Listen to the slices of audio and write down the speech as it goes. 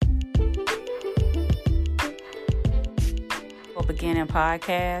Beginning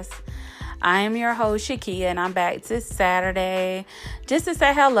podcast. I am your host, Shakia, and I'm back this Saturday just to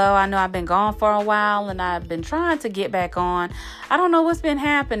say hello. I know I've been gone for a while and I've been trying to get back on. I don't know what's been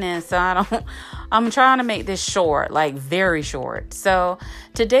happening, so I'm trying to make this short, like very short. So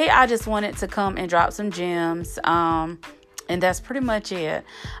today I just wanted to come and drop some gems. And that's pretty much it.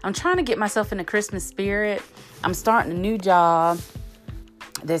 I'm trying to get myself in the Christmas spirit. I'm starting a new job.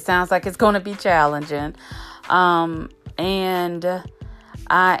 This sounds like it's going to be challenging. And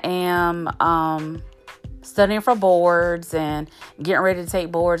I am studying for boards and getting ready to take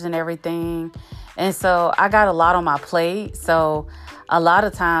boards and everything. And so I got a lot on my plate. So a lot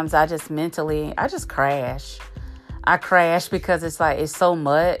of times I just crash. I crash because it's so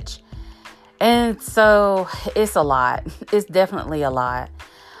much. And so it's a lot. It's definitely a lot.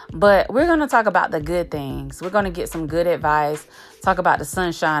 But we're going to talk about the good things. We're going to get some good advice. Talk about the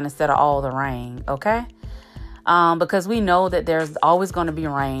sunshine instead of all the rain. Okay? Because we know that there's always going to be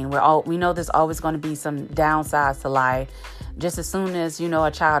rain. We know there's always going to be some downsides to life. Just as soon as,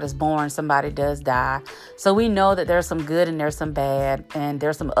 a child is born, somebody does die. So we know that there's some good and there's some bad, and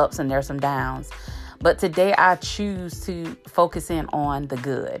there's some ups and there's some downs. But today I choose to focus in on the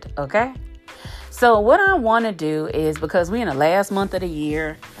good. Okay? So what I want to do is, because we're in the last month of the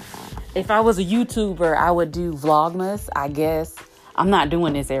year, if I was a YouTuber, I would do Vlogmas, I guess. I'm not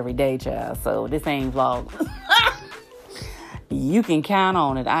doing this every day, child, so this ain't Vlogmas. You can count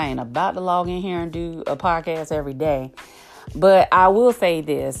on it. I ain't about to log in here and do a podcast every day. But I will say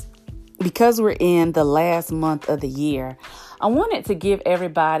this, because we're in the last month of the year, I wanted to give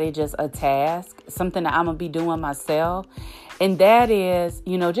everybody just a task, something that I'm going to be doing myself. And that is,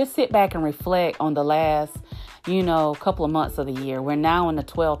 just sit back and reflect on the last, couple of months of the year. We're now in the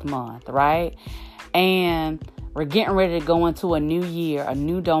 12th month, right? And we're getting ready to go into a new year, a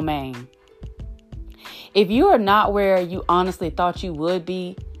new domain. If you are not where you honestly thought you would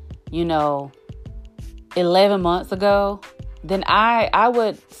be, 11 months ago, then I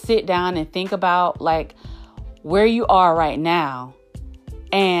would sit down and think about like where you are right now.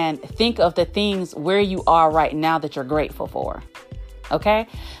 And think of the things where you are right now that you're grateful for. Okay?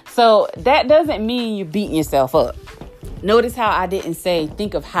 So that doesn't mean you're beating yourself up. Notice how I didn't say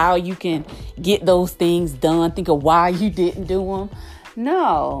think of how you can get those things done. Think of why you didn't do them.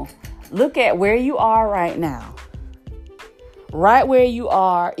 No. Look at where you are right now. Right where you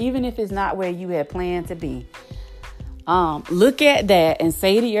are, even if it's not where you had planned to be. Look at that and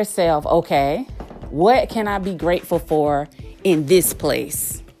say to yourself, okay, what can I be grateful for in this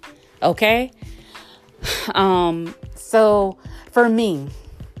place? Okay. So for me,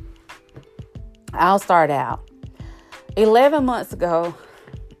 I'll start out 11 months ago,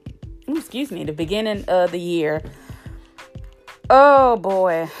 the beginning of the year. Oh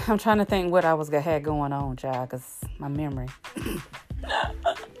boy. I'm trying to think what I had going on, child, because my memory.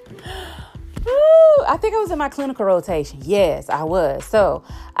 I think I was in my clinical rotation. Yes, I was. So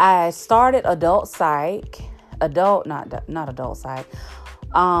I started adult and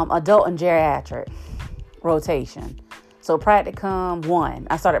geriatric rotation. So practicum 1.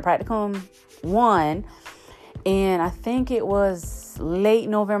 I started practicum 1, and I think it was late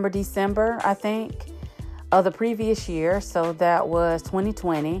November, December, of the previous year. So that was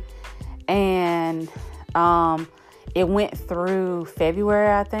 2020. And it went through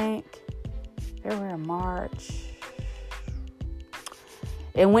February, February, March.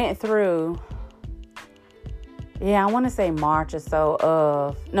 It went through, I want to say March or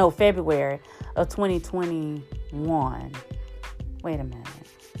so February of 2021. Wait a minute.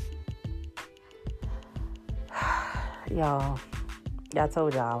 Y'all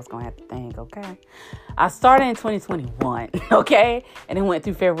told y'all I was going to have to think, okay? I started in 2021, okay? And it went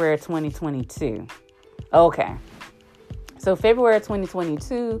through February 2022. Okay. So February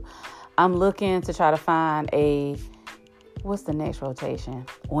 2022, I'm looking to try to find what's the next rotation?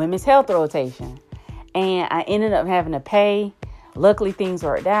 Women's health rotation. And I ended up having to pay. Luckily, things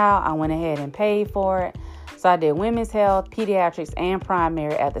worked out. I went ahead and paid for it. So I did women's health, pediatrics, and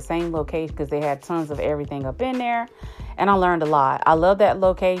primary at the same location because they had tons of everything up in there. And I learned a lot. I love that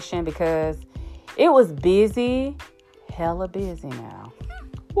location because it was busy. Hella busy now.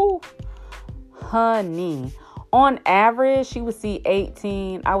 Woo. Honey. On average, she would see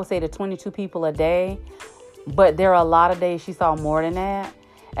 18, I would say to 22 people a day. But there are a lot of days she saw more than that.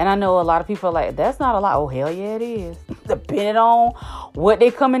 And I know a lot of people are like, that's not a lot. Oh, hell yeah, it is. Depending on what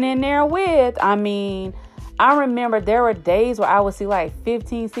they coming in there with. I mean, I remember there were days where I would see like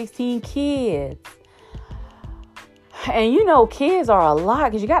 15, 16 kids. And kids are a lot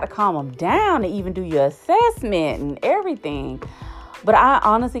because you got to calm them down to even do your assessment and everything. But I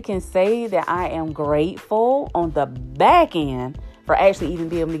honestly can say that I am grateful on the back end for actually even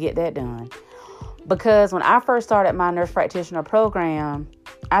being able to get that done. Because when I first started my nurse practitioner program,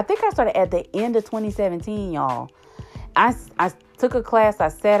 I think I started at the end of 2017, y'all. I took a class, I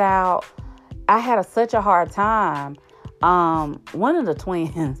set out. I had such a hard time. One of the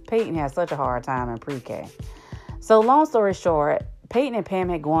twins, Peyton, had such a hard time in pre-K. So long story short, Peyton and Pam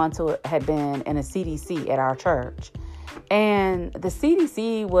had been in a CDC at our church. And the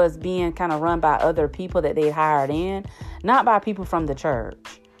CDC was being kind of run by other people that they hired in, not by people from the church.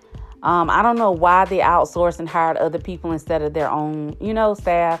 I don't know why they outsourced and hired other people instead of their own,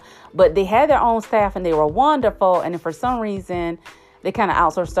 staff. But they had their own staff and they were wonderful. And for some reason, they kind of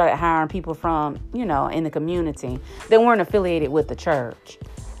outsourced, started hiring people from, in the community that weren't affiliated with the church.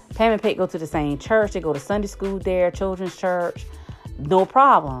 Pam and Peyton go to the same church. They go to Sunday school there, children's church. No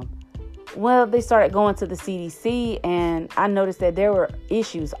problem. Well, they started going to the CDC, and I noticed that there were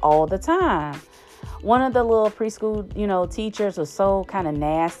issues all the time. One of the little preschool, teachers was so kind of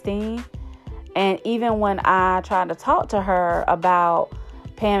nasty. And even when I tried to talk to her about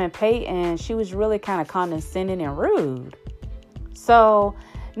Pam and Peyton, she was really kind of condescending and rude. So,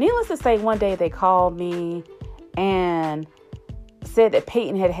 needless to say, one day they called me and said that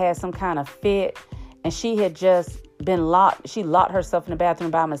Peyton had some kind of fit, and she had just been locked. She locked herself in the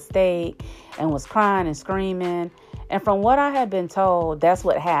bathroom by mistake and was crying and screaming. And from what I had been told, that's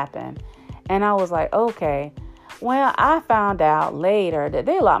what happened. And I was like, okay. Well, I found out later that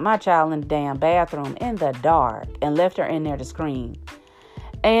they locked my child in the damn bathroom in the dark and left her in there to scream.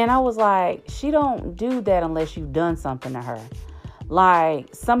 And I was like, she don't do that unless you've done something to her.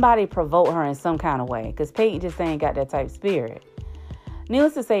 Like somebody provoked her in some kind of way, because Peyton just ain't got that type of spirit.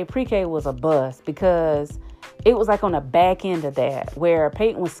 Needless to say, pre-K was a bust because it was like on the back end of that, where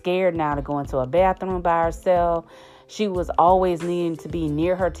Peyton was scared now to go into a bathroom by herself. She was always needing to be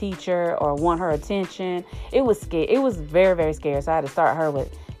near her teacher or want her attention. It was scared. It was very, very scary. So I had to start her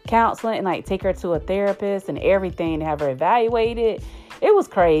with counseling and take her to a therapist and everything to have her evaluated. It was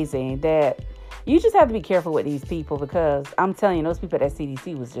crazy. That you just have to be careful with these people, because I'm telling you, those people at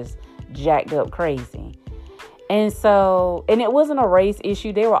CDC was just jacked up crazy. And so, and it wasn't a race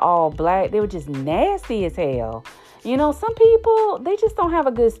issue. They were all black. They were just nasty as hell. Some people, they just don't have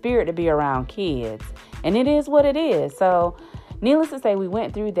a good spirit to be around kids. And it is what it is. So, needless to say, we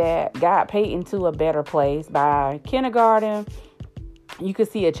went through that, got Peyton to a better place. By kindergarten, you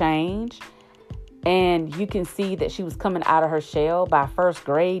could see a change. And you can see that she was coming out of her shell. By first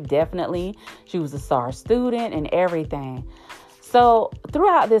grade, definitely. She was a star student and everything. So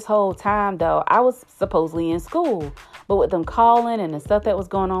throughout this whole time, though, I was supposedly in school. But with them calling and the stuff that was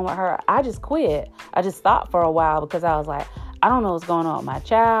going on with her, I just quit. I just stopped for a while because I was like, I don't know what's going on with my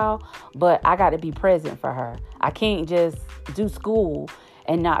child, but I got to be present for her. I can't just do school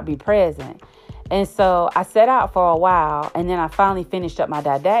and not be present. And so I set out for a while, and then I finally finished up my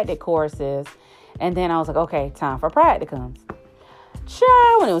didactic courses. And then I was like, okay, time for practicums.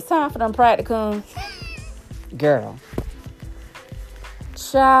 Child, when it was time for them practicums, girl.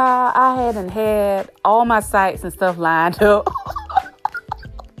 Child, I hadn't had all my sites and stuff lined up.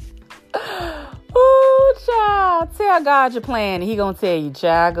 Ooh, child, tell God your plan. He gonna tell you,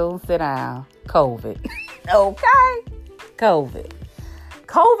 child, go sit down. COVID. Okay? COVID.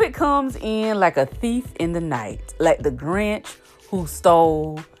 COVID comes in like a thief in the night. Like the Grinch who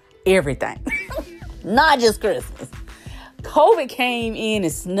stole everything. Not just Christmas. COVID came in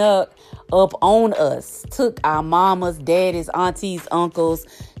and snuck up on us. Took our mamas, daddies, aunties, uncles,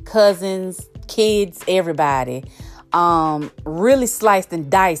 cousins, kids, everybody. Really sliced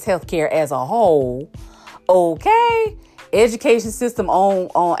and diced healthcare as a whole. Okay? Education system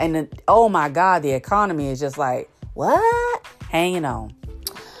oh my God, the economy is just like, what? Hanging on.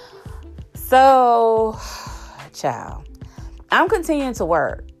 So, child, I'm continuing to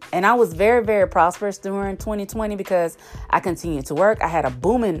work. And I was very, very prosperous during 2020 because I continued to work. I had a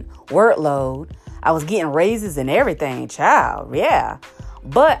booming workload. I was getting raises and everything, child. Yeah.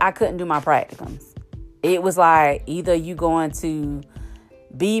 But I couldn't do my practicums. It was like either you going to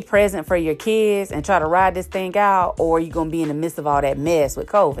be present for your kids and try to ride this thing out, or you're going to be in the midst of all that mess with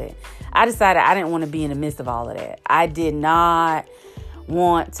COVID. I decided I didn't want to be in the midst of all of that. I did not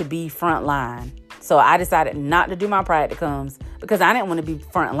want to be frontline. So I decided not to do my practicums because I didn't want to be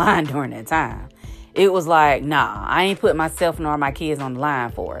front line during that time. It was like, nah, I ain't putting myself nor my kids on the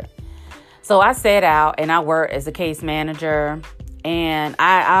line for it. So I sat out and I worked as a case manager, and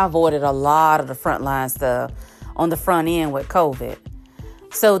I avoided a lot of the frontline stuff on the front end with COVID.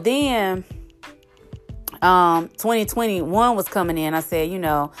 So then 2021 was coming in. I said,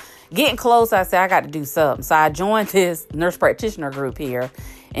 getting close, I said, I got to do something. So I joined this nurse practitioner group here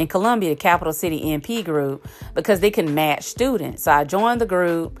in Columbia, the Capital City NP group, because they can match students. So I joined the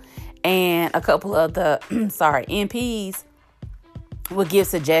group, and a couple of the, NPs would give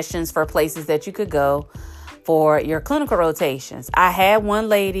suggestions for places that you could go for your clinical rotations. I had one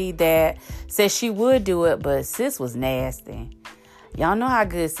lady that said she would do it, but sis was nasty. Y'all know how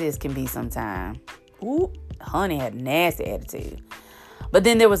good sis can be sometimes. Ooh, honey had a nasty attitude. But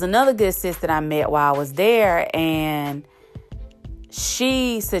then there was another good sis that I met while I was there, and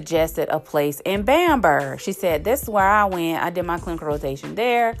she suggested a place in Bamberg. She said, this is where I went. I did my clinical rotation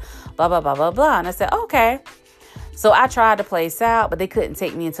there, blah, blah, blah, blah, blah. And I said, okay. So I tried the place out, but they couldn't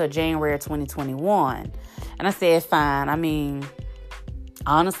take me until January 2021. And I said, fine. I mean,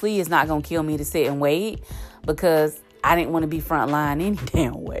 honestly, it's not going to kill me to sit and wait, because I didn't want to be frontline any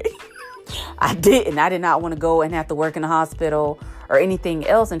damn way. I did not want to go and have to work in the hospital or anything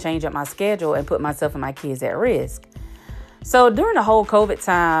else and change up my schedule and put myself and my kids at risk. So during the whole COVID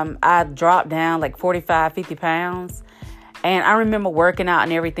time, I dropped down like 45, 50 pounds. And I remember working out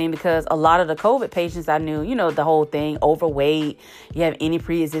and everything, because a lot of the COVID patients I knew, you know, the whole thing, overweight, you have any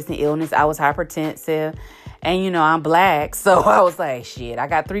pre-existing illness. I was hypertensive, and, you know, I'm black. So I was like, shit, I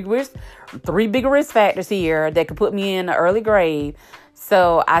got three big risk factors here that could put me in the early grave.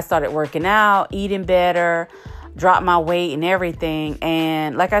 So I started working out, eating better, dropped my weight and everything.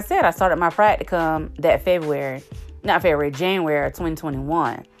 And like I said, I started my practicum that January of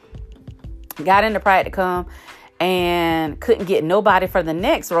 2021. Got into practicum and couldn't get nobody for the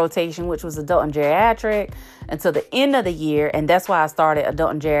next rotation, which was adult and geriatric, until the end of the year. And that's why I started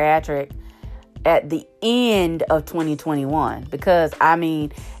adult and geriatric at the end of 2021. Because, I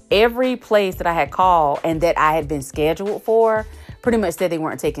mean, every place that I had called and that I had been scheduled for pretty much said they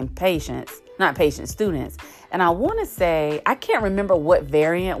weren't taking students. And I want to say, I can't remember what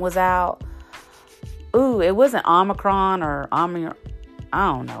variant was out. Ooh, it wasn't Omicron or I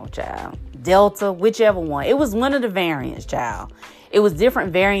don't know, child. Delta, whichever one. It was one of the variants, child. It was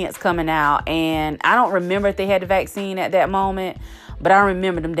different variants coming out, and I don't remember if they had the vaccine at that moment, but I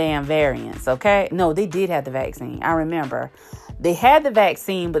remember them damn variants, okay? No, they did have the vaccine. I remember. They had the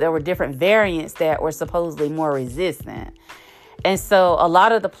vaccine, but there were different variants that were supposedly more resistant. And so a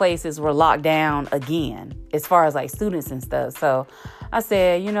lot of the places were locked down again, as far as like students and stuff. So I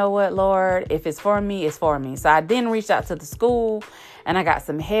said, you know what, Lord, if it's for me, it's for me. So I then reached out to the school and I got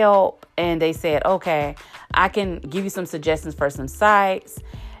some help, and they said, okay, I can give you some suggestions for some sites.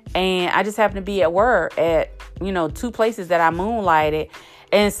 And I just happened to be at work at, you know, two places that I moonlighted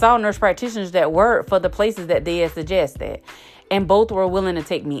and saw nurse practitioners that worked for the places that they had suggested. And both were willing to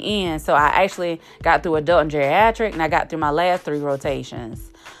take me in. So I actually got through adult and geriatric, and I got through my last 3 rotations.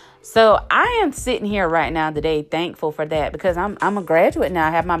 So I am sitting here right now today thankful for that, because I'm a graduate now.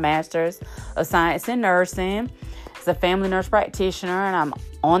 I have my master's of science in nursing. As a family nurse practitioner, and I'm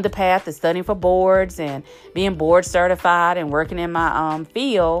on the path to studying for boards and being board certified and working in my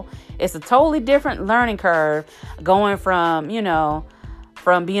field. It's a totally different learning curve going from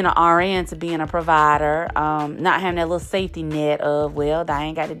being an RN to being a provider, not having that little safety net of, well, I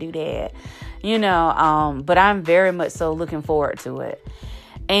ain't got to do that, but I'm very much so looking forward to it.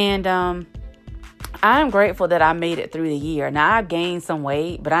 And I'm grateful that I made it through the year. Now, I've gained some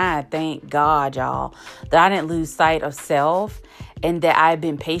weight, but I thank God, y'all, that I didn't lose sight of self and that I've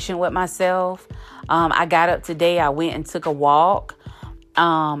been patient with myself. I got up today. I went and took a walk.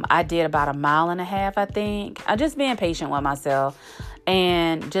 I did about 1.5 miles, I think. I'm just being patient with myself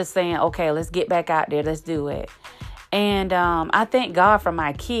and just saying, okay, let's get back out there. Let's do it. And I thank God for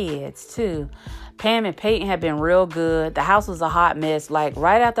my kids, too. Pam and Peyton have been real good. The house was a hot mess. Like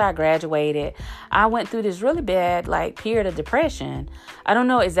right after I graduated, I went through this really bad period of depression. I don't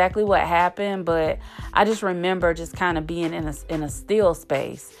know exactly what happened, but I just remember just kind of being in a still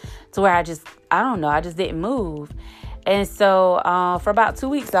space to where I just didn't move. And so for about 2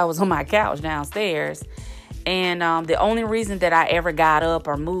 weeks, I was on my couch downstairs. And the only reason that I ever got up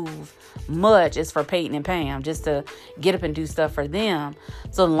or moved much is for Peyton and Pam, just to get up and do stuff for them.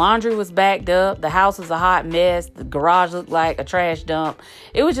 So the laundry was backed up. The house was a hot mess. The garage looked like a trash dump.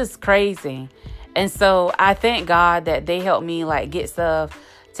 It was just crazy. And so I thank God that they helped me get stuff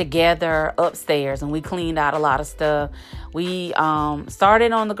together upstairs, and we cleaned out a lot of stuff. We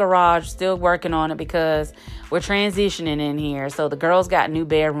started on the garage, still working on it because we're transitioning in here. So the girls got new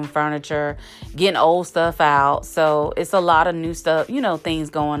bedroom furniture, getting old stuff out. So it's a lot of new stuff, things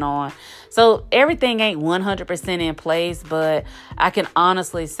going on. So everything ain't 100% in place, but I can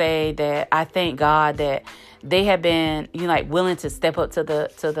honestly say that I thank God that they have been, willing to step up to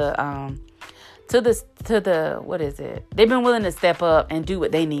what is it? They've been willing to step up and do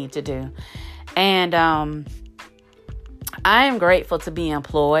what they need to do. And I am grateful to be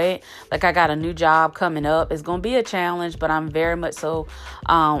employed. Like, I got a new job coming up. It's going to be a challenge, but I'm very much so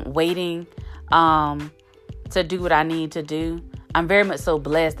waiting to do what I need to do. I'm very much so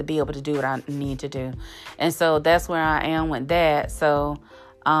blessed to be able to do what I need to do. And so that's where I am with that. So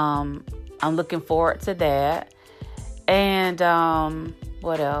I'm looking forward to that. And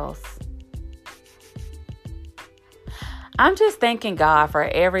what else? I'm just thanking God for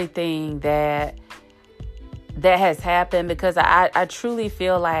everything that has happened, because I truly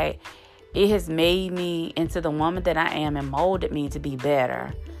feel like it has made me into the woman that I am and molded me to be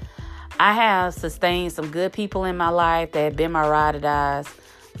better. I have sustained some good people in my life that have been my ride or dies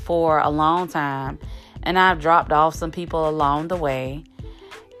for a long time. And I've dropped off some people along the way.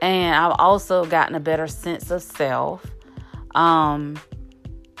 And I've also gotten a better sense of self. I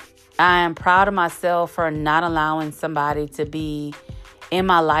am proud of myself for not allowing somebody to be in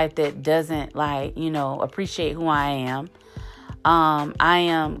my life that doesn't appreciate who I am. I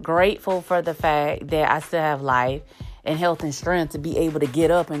am grateful for the fact that I still have life and health and strength to be able to get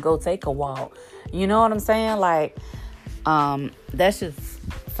up and go take a walk. You know what I'm saying? Like, that's just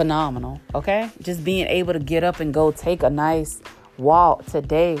phenomenal. Okay. Just being able to get up and go take a nice walk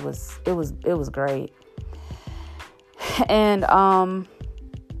today was great. And,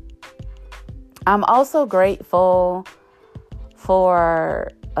 I'm also grateful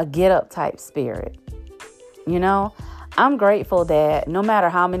for a get up type spirit. I'm grateful that no matter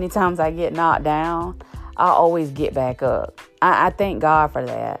how many times I get knocked down, I always get back up. I thank God for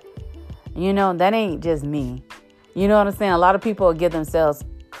that. That ain't just me. You know what I'm saying? A lot of people give themselves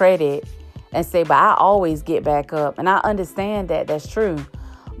credit and say, but I always get back up. And I understand that that's true,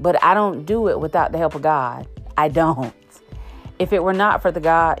 but I don't do it without the help of God. I don't. If it were not for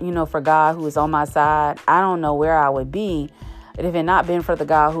for God who is on my side, I don't know where I would be. But if it had not been for the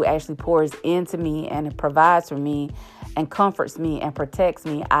God who actually pours into me and provides for me and comforts me and protects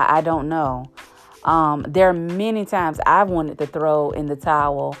me, I don't know. There are many times I've wanted to throw in the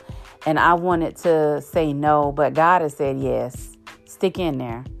towel and I wanted to say no, but God has said yes. Stick in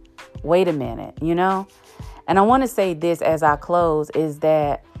there. Wait a minute, And I want to say this as I close, is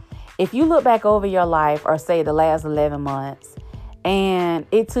that if you look back over your life, or say the last 11 months, and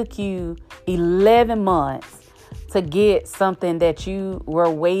it took you 11 months to get something that you were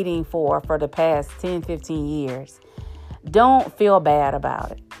waiting for the past 10, 15 years, don't feel bad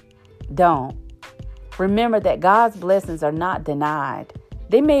about it. Don't. Remember that God's blessings are not denied.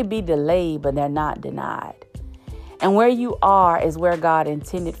 They may be delayed, but they're not denied. And where you are is where God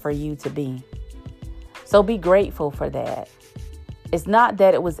intended for you to be. So be grateful for that. It's not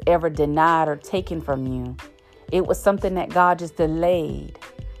that it was ever denied or taken from you. It was something that God just delayed.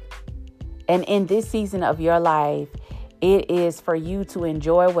 And in this season of your life, it is for you to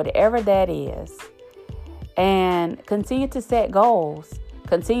enjoy whatever that is. And continue to set goals.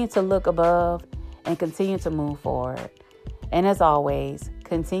 Continue to look above and continue to move forward. And as always,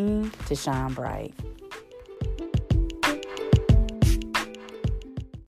 continue to shine bright.